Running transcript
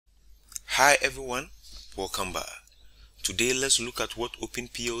Hi everyone, welcome back. Today let's look at what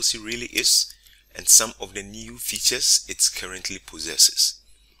OpenPLC really is and some of the new features it currently possesses.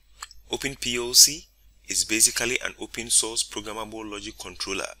 OpenPLC is basically an open source programmable logic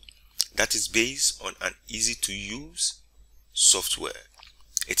controller that is based on an easy to use software.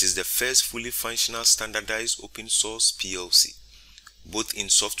 It is the first fully functional standardized open source PLC, both in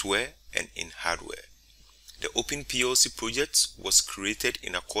software and in hardware. The OpenPLC project was created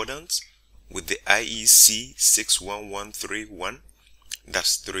in accordance with the IEC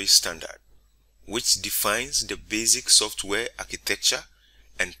 61131-3 standard, which defines the basic software architecture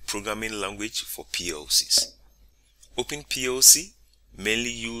and programming language for PLCs. OpenPLC mainly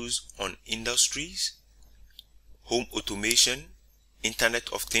used on industries, home automation,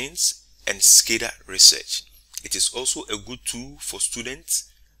 Internet of Things, and SCADA research. It is also a good tool for students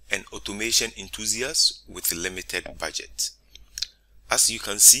and automation enthusiasts with limited budget. As you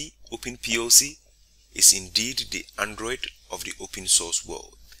can see, OpenPLC is indeed the Android of the open source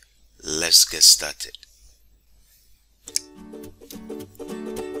world. Let's get started.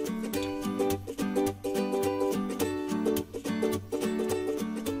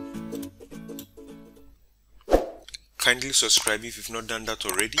 Kindly subscribe if you've not done that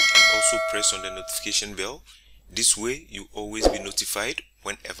already, and also press on the notification bell. This way you always be notified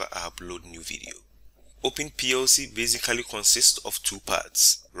whenever I upload new video. OpenPLC basically consists of two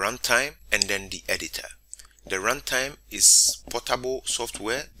parts, runtime and then the editor. The runtime is portable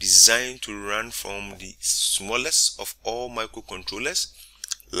software designed to run from the smallest of all microcontrollers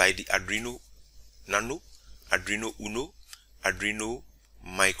like the Adreno Nano, Adreno Uno, Adreno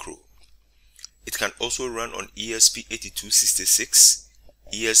Micro. It can also run on ESP8266,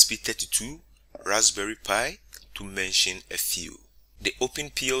 ESP32, Raspberry Pi, to mention a few. The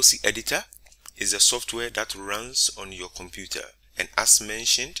OpenPLC editor is a software that runs on your computer, and as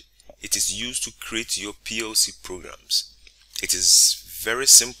mentioned, it is used to create your PLC programs. It is very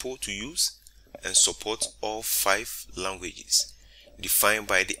simple to use and supports all 5 languages defined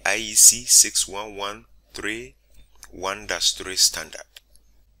by the IEC 61131-3 standard.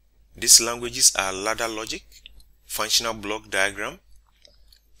 These languages are ladder logic, functional block diagram,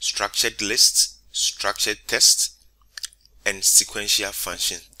 structured lists, structured tests, and sequential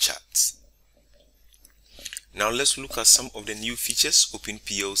function charts. Now let's look at some of the new features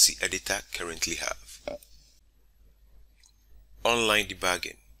OpenPLC editor currently have. Online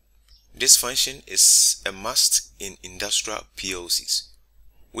debugging. This function is a must in industrial PLCs,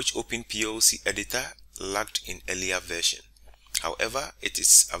 which OpenPLC editor lacked in earlier version. However, it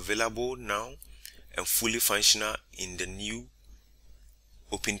is available now and fully functional in the new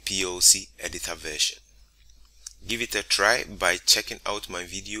OpenPLC editor version. Give it a try by checking out my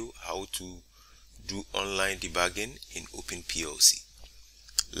video how to do online debugging in OpenPLC.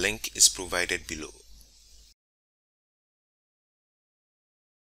 Link is provided below.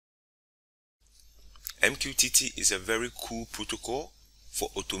 MQTT is a very cool protocol for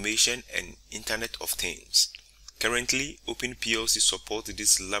automation and Internet of Things. Currently, OpenPLC supports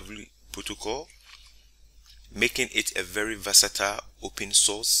this lovely protocol, making it a very versatile open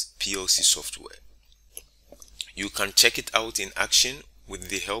source PLC software. You can check it out in action with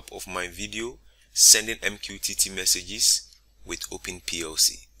the help of my video sending MQTT messages with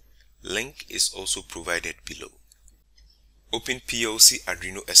OpenPLC. Link is also provided below. OpenPLC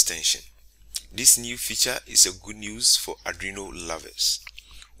Adreno Extension. This new feature is a good news for Arduino lovers.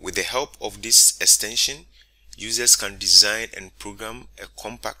 With the help of this extension, users can design and program a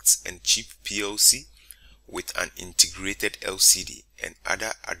compact and cheap PLC with an integrated LCD and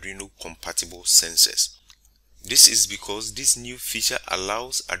other Arduino compatible sensors. This is because this new feature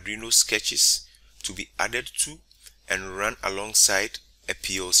allows Arduino sketches to be added to and run alongside a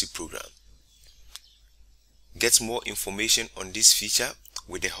PLC program. Get more information on this feature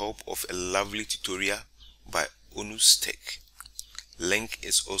with the help of a lovely tutorial by OnosTech. Link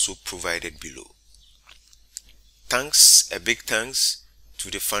is also provided below. A big thanks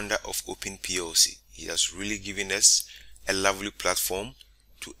to the founder of OpenPLC. He has really given us a lovely platform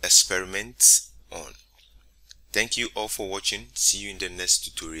to experiment on. Thank you all for watching. See you in the next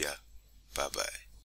tutorial. Bye bye.